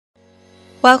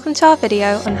Welcome to our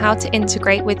video on how to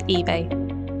integrate with eBay.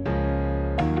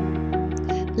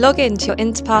 Log into your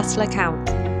Interparcel account.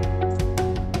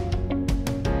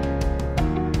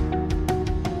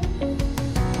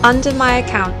 Under My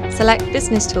Account, select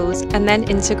Business Tools and then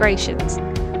Integrations.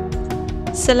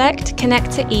 Select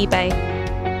Connect to eBay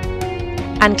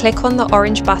and click on the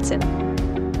orange button.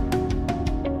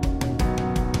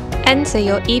 Enter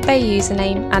your eBay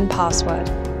username and password.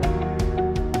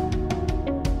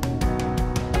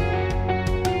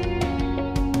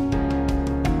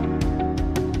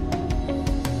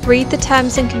 Read the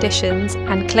terms and conditions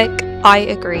and click I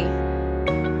agree.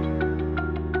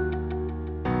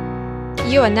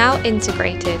 You are now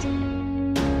integrated.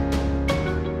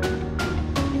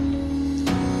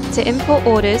 To import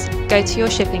orders, go to your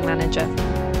shipping manager.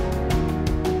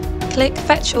 Click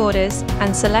Fetch Orders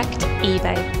and select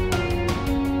eBay.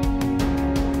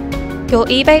 Your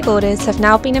eBay orders have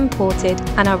now been imported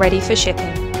and are ready for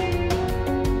shipping.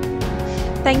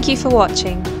 Thank you for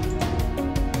watching.